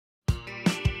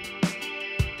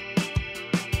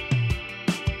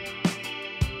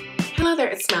Hello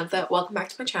there, it's Samantha. Welcome back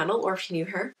to my channel, or if you're new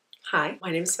here, hi,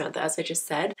 my name is Samantha, as I just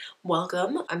said.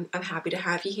 Welcome. I'm happy to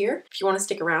have you here. If you want to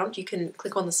stick around, you can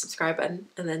click on the subscribe button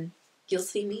and then you'll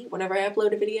see me whenever I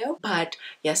upload a video. But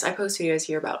yes, I post videos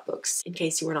here about books, in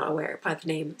case you were not aware by the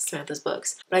name Samantha's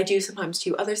Books. But I do sometimes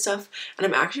do other stuff, and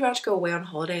I'm actually about to go away on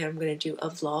holiday and I'm going to do a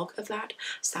vlog of that,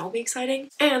 so that will be exciting.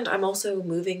 And I'm also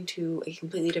moving to a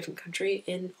completely different country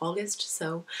in August,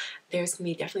 so there's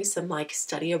going to be definitely some like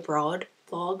study abroad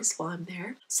vlogs while I'm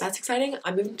there. So that's exciting.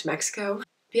 I'm moving to Mexico. But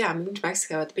yeah, I'm moving to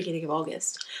Mexico at the beginning of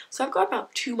August. So I've got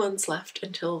about 2 months left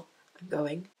until I'm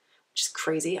going, which is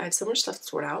crazy. I have so much stuff to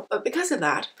sort out. But because of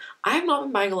that, I have not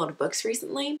been buying a lot of books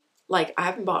recently. Like, I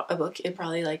haven't bought a book in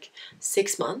probably like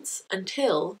 6 months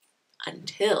until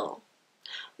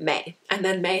May. And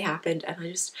then May happened and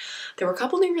there were a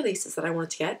couple new releases that I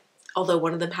wanted to get, although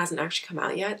one of them hasn't actually come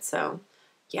out yet, so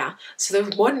yeah. So there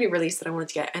was one new release that I wanted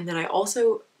to get, and then I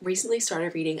also recently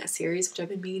started reading a series which I've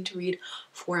been meaning to read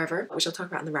forever, which I'll talk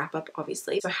about in the wrap up,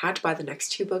 obviously. So I had to buy the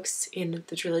next 2 books in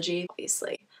the trilogy,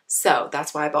 obviously. So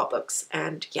that's why I bought books,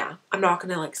 and yeah, I'm not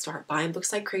gonna like start buying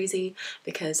books like crazy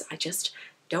because I just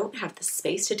don't have the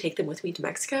space to take them with me to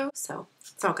Mexico, so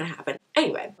it's not gonna happen.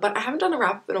 Anyway, but I haven't done a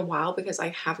wrap up in a while because I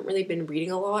haven't really been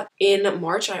reading a lot. In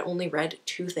March, I only read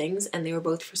 2 things and they were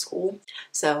both for school,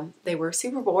 so they were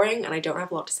super boring and I don't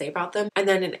have a lot to say about them. And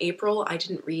then in April, I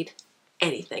didn't read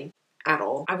anything at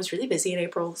all. I was really busy in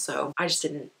April, so I just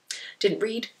didn't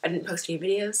read. I didn't post any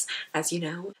videos, as you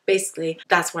know. Basically,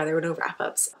 that's why there were no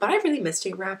wrap-ups. But I really miss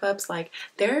doing wrap-ups. Like,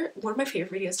 they're one of my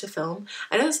favorite videos to film.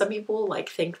 I know some people like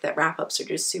think that wrap-ups are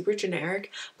just super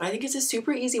generic, but I think it's a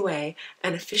super easy way,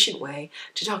 an efficient way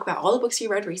to talk about all the books you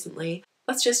read recently.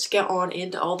 Let's just get on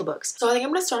into all the books. So I think I'm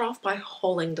going to start off by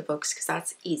hauling the books because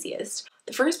that's easiest.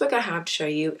 The first book I have to show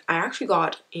you, I actually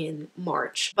got in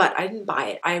March, but I didn't buy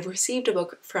it. I received a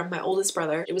book from my oldest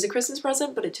brother. It was a Christmas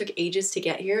present, but it took ages to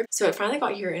get here. So it finally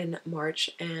got here in March,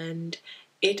 and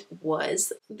it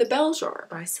was The Bell Jar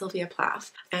by Sylvia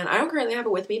Plath. And I don't currently have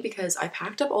it with me because I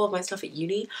packed up all of my stuff at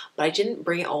uni, but I didn't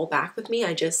bring it all back with me.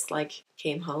 I just like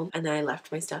came home and then I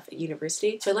left my stuff at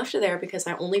university. So I left it there because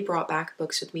I only brought back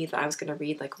books with me that I was going to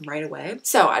read like right away.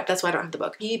 So that's why I don't have the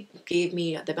book. He gave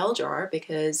me The Bell Jar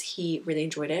because he really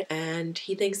enjoyed it and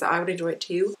he thinks that I would enjoy it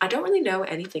too. I don't really know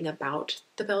anything about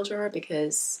The Bell Jar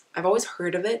because I've always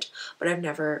heard of it, but I've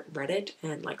never read it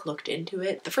and like looked into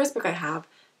it. The first book I have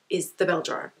is The Bell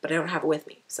Jar, but I don't have it with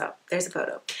me, so there's a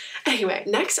photo. Anyway,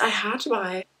 next I had to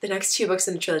buy the next 2 books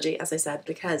in the trilogy, as I said,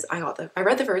 because I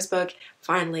read the first book,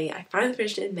 I finally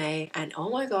finished it in May, and oh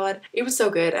my god, it was so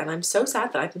good, and I'm so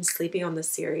sad that I've been sleeping on this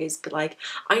series, but like,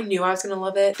 I knew I was gonna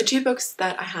love it. The 2 books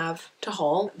that I have to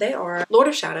haul, they are Lord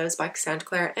of Shadows by Cassandra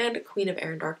Clare and Queen of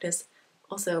Air and Darkness,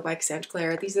 also by Cassandra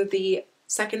Clare. These are the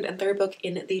 2nd and 3rd book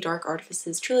in the Dark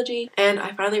Artifices trilogy, and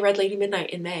I finally read Lady Midnight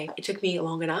in May. It took me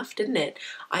long enough, didn't it?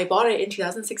 I bought it in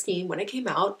 2016 when it came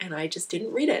out, and I just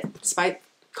didn't read it, despite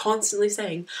constantly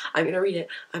saying, I'm gonna read it,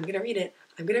 I'm gonna read it,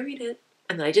 I'm gonna read it,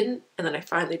 and then I didn't, and then I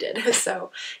finally did.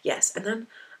 So yes, and then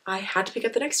I had to pick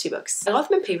up the next 2 books. I got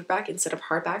them in paperback instead of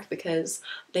hardback because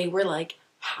they were like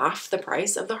half the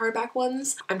price of the hardback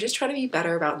ones. I'm just trying to be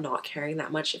better about not caring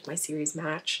that much if my series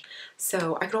match.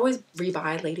 So I could always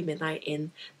rebuy Lady Midnight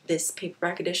in this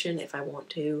paperback edition if I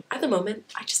want to. At the moment,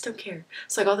 I just don't care.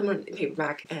 So I got them in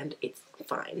paperback and it's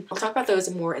fine. I'll talk about those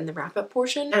more in the wrap-up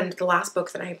portion. And the last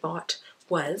book that I bought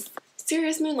was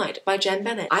Serious Moonlight by Jen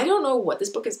Bennett. I don't know what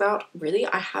this book is about, really.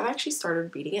 I have actually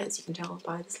started reading it, as you can tell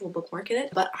by this little bookmark in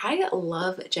it, but I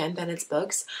love Jen Bennett's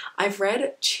books. I've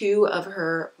read 2 of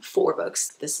her 4 books.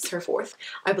 This is her 4th,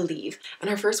 I believe, and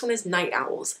her first one is Night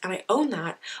Owls, and I own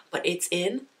that, but it's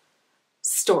in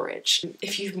storage.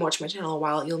 If you've watched my channel a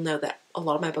while, you'll know that a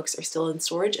lot of my books are still in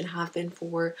storage and have been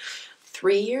for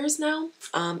 3 years now.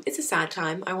 It's a sad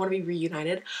time. I want to be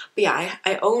reunited. But yeah,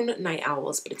 I own Night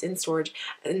Owls, but it's in storage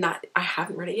and that I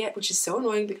haven't read it yet, which is so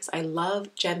annoying because I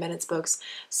love Jen Bennett's books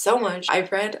so much. I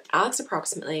read Alex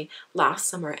Approximately last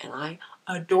summer and I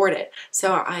adored it.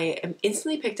 So I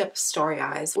instantly picked up Starry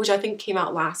Eyes, which I think came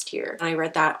out last year. And I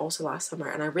read that also last summer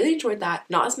and I really enjoyed that.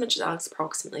 Not as much as Alex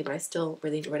Approximately, but I still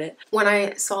really enjoyed it. When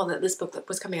I saw that this book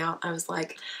was coming out, I was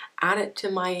like, add it to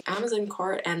my Amazon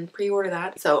cart and pre-order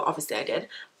that. So obviously I did.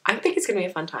 I think it's gonna be a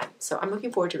fun time. So I'm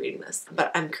looking forward to reading this.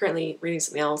 But I'm currently reading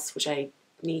something else, which I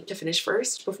need to finish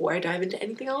first before I dive into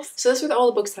anything else. So those were all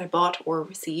the books that I bought or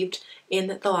received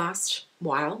in the last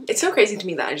while. It's so crazy to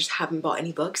me that I just haven't bought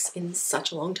any books in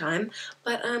such a long time,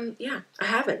 but yeah, I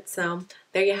haven't, so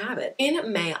there you have it.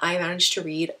 In May, I managed to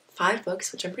read 5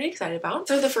 books, which I'm pretty excited about.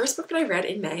 So the first book that I read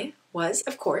in May was,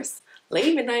 of course,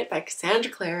 Lady Midnight by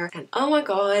Cassandra Clare, and oh my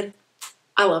god,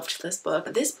 I loved this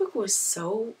book. This book was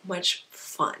so much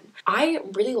fun. I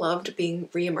really loved being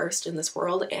re-immersed in this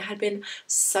world. It had been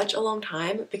such a long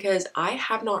time because I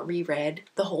have not reread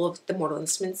the whole of the Mortal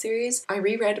Instruments series. I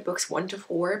reread books 1 to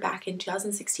 4 back in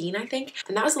 2016, I think,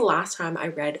 and that was the last time I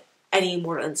read any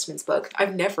Mortal Instruments book.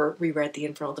 I've never reread The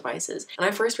Infernal Devices, and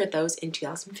I first read those in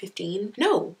 2015.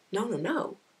 No.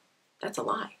 That's a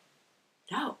lie.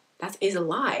 No, that is a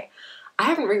lie. I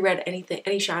haven't reread any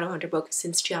Shadowhunter book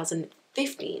since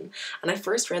 2015, and I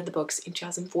first read the books in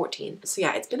 2014. So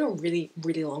yeah, it's been a really,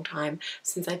 really long time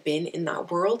since I've been in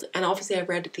that world. And obviously I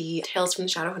read the Tales from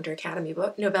the Shadowhunter Academy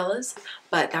book novellas,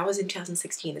 but that was in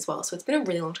 2016 as well. So it's been a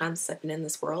really long time since I've been in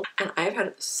this world, and I've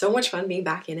had so much fun being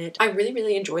back in it. I really,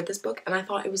 really enjoyed this book, and I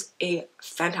thought it was a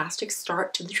fantastic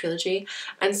start to the trilogy.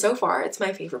 And so far, it's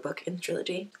my favorite book in the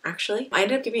trilogy, actually. I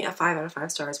ended up giving it a 5 out of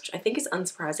 5 stars, which I think is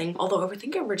unsurprising. Although I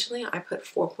think originally I put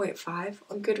 4.5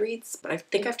 on Goodreads, but I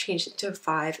think I've changed it to a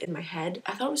 5 in my head.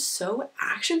 I thought it was so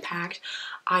action-packed.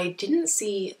 I didn't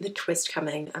see the twist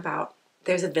coming about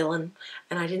there's a villain,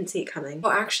 and I didn't see it coming.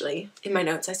 Oh, actually, in my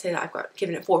notes I say that I've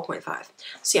given it 4.5.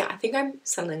 So yeah, I think I'm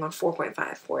settling on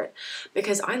 4.5 for it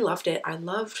because I loved it. I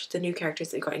loved the new characters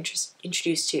that we got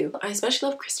introduced to. I especially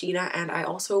love Christina, and I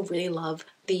also really love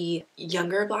the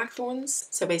younger Blackthorns.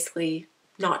 So basically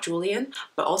not Julian,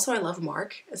 but also I love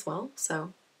Mark as well.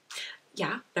 So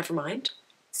yeah, never mind.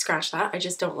 Scratch that. I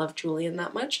just don't love Julian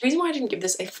that much. The reason why I didn't give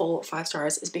this a full 5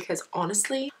 stars is because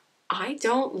honestly, I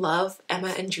don't love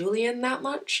Emma and Julian that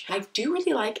much. I do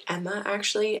really like Emma,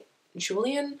 actually.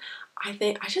 Julian,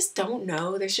 I just don't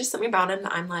know. There's just something about him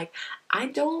that I'm like, I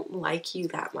don't like you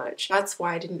that much. That's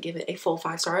why I didn't give it a full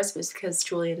 5 stars, was because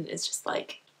Julian is just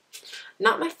like,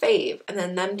 not my fave. And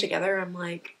then them together, I'm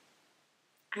like,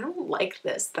 I don't like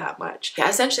this that much. Yeah,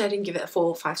 essentially I didn't give it a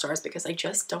full 5 stars because I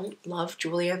just don't love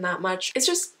Julian that much. It's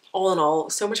just, all in all,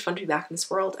 so much fun to be back in this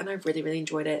world, and I really, really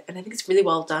enjoyed it, and I think it's really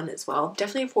well done as well.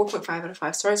 Definitely a 4.5 out of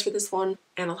 5 stars for this one,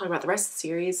 and I'll talk about the rest of the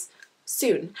series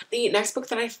soon. The next book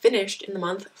that I finished in the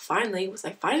month, finally, was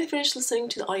I finally finished listening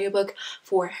to the audiobook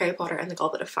for Harry Potter and the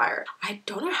Goblet of Fire. I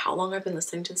don't know how long I've been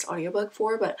listening to this audiobook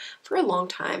for, but for a long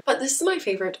time. But this is my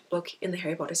favorite book in the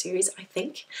Harry Potter series, I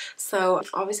think. So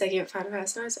obviously I gave it 5 out of 5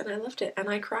 stars, and I loved it, and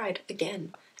I cried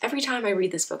again. Every time I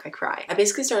read this book, I cry. I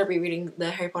basically started rereading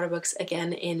the Harry Potter books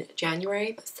again in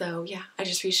January. So yeah, I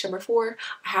just reached number 4.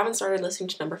 I haven't started listening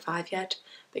to number 5 yet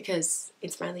because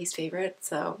it's my least favorite,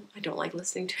 so I don't like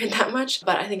listening to it that much.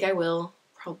 But I think I will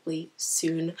probably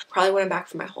soon, probably when I'm back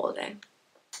from my holiday,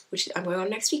 which I'm going on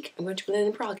next week. I'm going to Berlin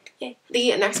and Prague. Yay.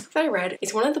 The next book that I read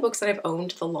is one of the books that I've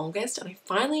owned the longest, and I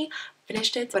finally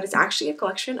finished it, but it's actually a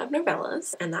collection of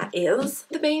novellas, and that is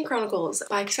The Bane Chronicles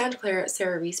by Cassandra Clare,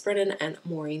 Sarah Reese Brennan, and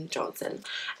Maureen Johnson.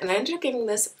 And I ended up giving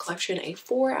this collection a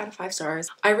 4 out of 5 stars.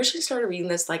 I originally started reading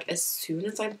this like as soon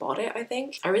as I bought it, I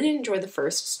think. I really enjoyed the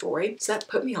first story, so that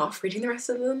put me off reading the rest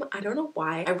of them. I don't know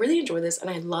why. I really enjoyed this, and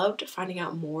I loved finding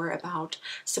out more about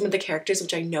some of the characters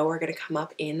which I know are going to come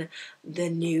up in the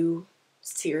new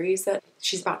series that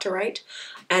she's about to write,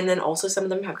 and then also some of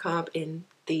them have come up in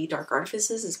the Dark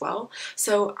Artifices as well.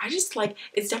 So I just like,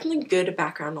 it's definitely good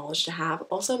background knowledge to have.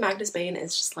 Also, Magnus Bane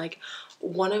is just like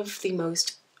one of the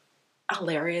most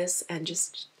hilarious and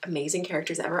just amazing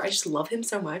characters ever. I just love him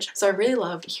so much. So I really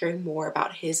loved hearing more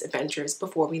about his adventures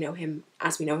before we know him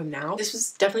as we know him now. This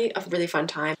was definitely a really fun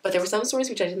time, but there were some stories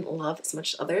which I didn't love as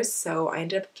much as others, so I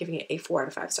ended up giving it a 4 out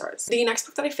of 5 stars. The next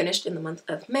book that I finished in the month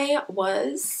of May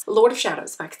was Lord of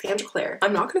Shadows by Cassandra Clare.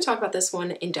 I'm not going to talk about this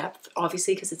one in depth,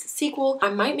 obviously, because it's a sequel. I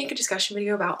might make a discussion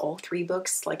video about all 3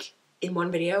 books, like in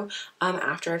one video,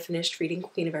 after I finished reading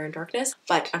Queen of Air and Darkness,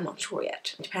 but I'm not sure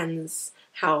yet. It depends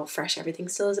how fresh everything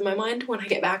still is in my mind when I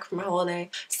get back from my holiday.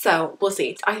 So we'll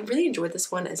see. I really enjoyed this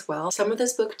one as well. Some of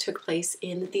this book took place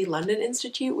in the London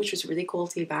Institute, which was really cool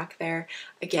to be back there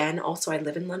again. Also, I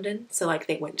live in London, so like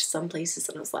they went to some places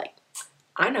and I was like,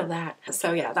 I know that.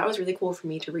 So yeah, that was really cool for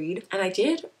me to read. And I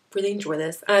did really enjoy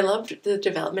this. And I loved the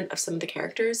development of some of the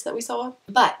characters that we saw.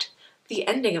 But the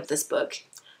ending of this book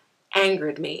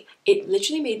angered me. It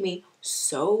literally made me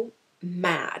so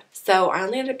mad. So I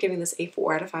only ended up giving this a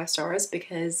 4 out of 5 stars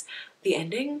because the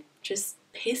ending just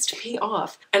pissed me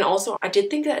off. And also I did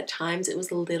think that at times it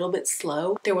was a little bit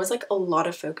slow. There was like a lot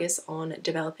of focus on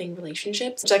developing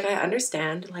relationships, which like I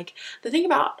understand. Like the thing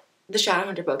about the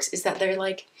Shadowhunter books is that they're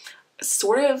like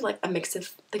sort of like a mix of,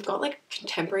 they've got like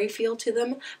contemporary feel to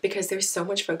them because there's so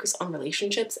much focus on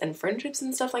relationships and friendships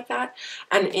and stuff like that.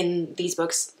 And in these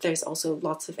books there's also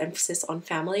lots of emphasis on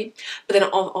family, but then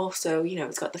also, you know,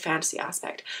 it's got the fantasy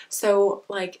aspect. So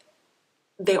like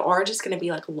they are just going to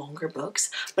be like longer books,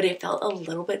 but it felt a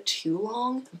little bit too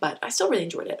long, but I still really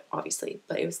enjoyed it, obviously.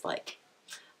 But it was like,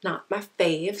 not my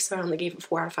fave, so I only gave it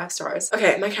 4 out of 5 stars.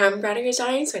 Okay, my camera battery is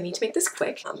dying, so I need to make this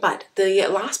quick. But the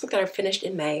last book that I finished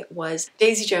in May was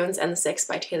Daisy Jones and the Six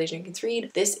by Taylor Jenkins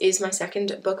Reid. This is my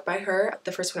second book by her.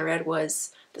 The first one I read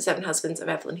was The Seven Husbands of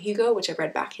Evelyn Hugo, which I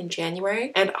read back in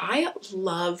January, and I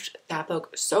loved that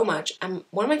book so much. And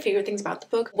one of my favorite things about the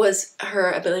book was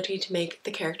her ability to make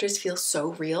the characters feel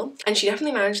so real, and she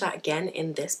definitely managed that again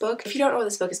in this book. If you don't know what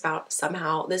this book is about,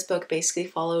 somehow this book basically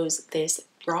follows this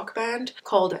rock band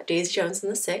called Daisy Jones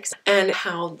and the Six, and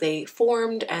how they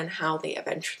formed and how they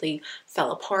eventually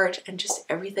fell apart and just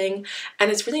everything.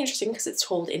 And it's really interesting because it's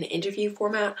told in interview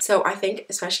format, so I think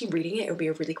especially reading it would be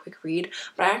a really quick read.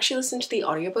 But I actually listened to the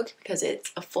audiobook because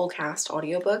it's a full cast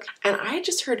audiobook, and I had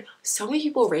just heard so many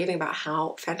people raving about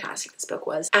how fantastic this book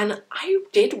was, and I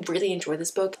did really enjoy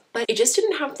this book, but it just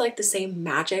didn't have like the same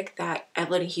magic that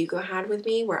Evelyn Hugo had with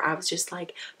me, where I was just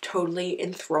like totally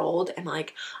enthralled and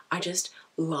like I just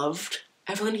loved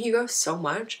Evelyn Hugo so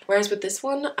much. Whereas with this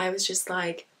one, I was just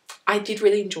like, I did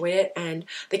really enjoy it, and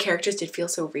the characters did feel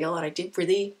so real, and I did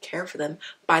really care for them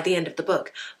by the end of the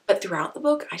book. But throughout the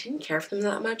book, I didn't care for them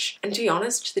that much. And to be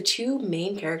honest, the two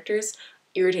main characters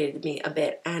irritated me a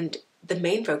bit, and the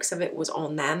main focus of it was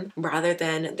on them rather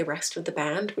than the rest of the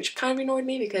band, which kind of annoyed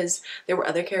me because there were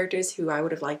other characters who I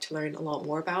would have liked to learn a lot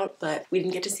more about, but we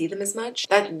didn't get to see them as much.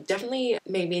 That definitely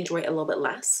made me enjoy it a little bit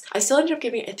less. I still ended up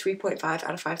giving it a 3.5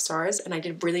 out of 5 stars, and I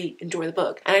did really enjoy the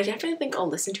book. And I definitely think I'll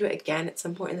listen to it again at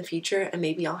some point in the future, and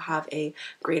maybe I'll have a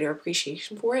greater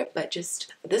appreciation for it, but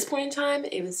just at this point in time,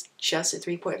 it was just a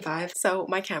 3.5. So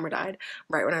my camera died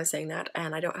right when I was saying that,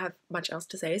 and I don't have much else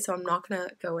to say, so I'm not gonna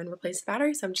go and replace the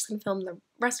battery, so I'm just gonna film the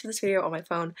rest of this video on my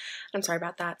phone. I'm sorry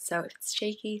about that, so if it's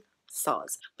shaky,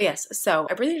 saws. But yes, so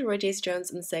I really enjoyed Daisy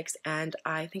Jones and the Six, and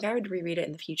I think I would reread it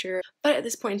in the future, but at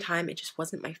this point in time, it just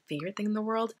wasn't my favorite thing in the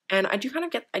world. And I do kind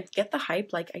of get the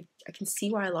hype, like I can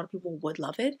see why a lot of people would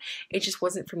love it. It just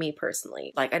wasn't for me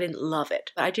personally. Like, I didn't love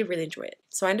it, but I did really enjoy it.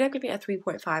 So I ended up giving it a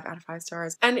 3.5 out of 5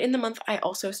 stars. And in the month, I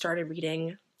also started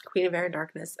reading Queen of Air and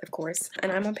Darkness, of course,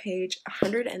 and I'm on page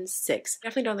 106.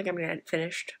 Definitely don't think I'm gonna get it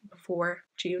finished before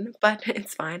June, but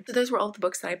it's fine. So those were all of the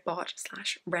books that I bought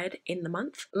 / read in the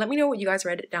month. Let me know what you guys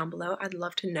read down below. I'd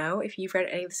love to know. If you've read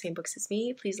any of the same books as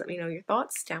me, please let me know your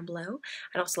thoughts down below.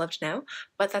 I'd also love to know.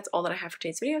 But that's all that I have for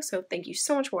today's video, so thank you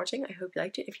so much for watching. I hope you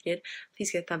liked it. If you did,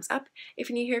 please give a thumbs up. If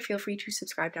you're new here, feel free to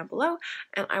subscribe down below,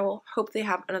 and I will hopefully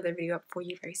have another video up for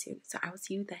you very soon. So I will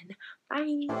see you then.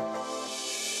 Bye!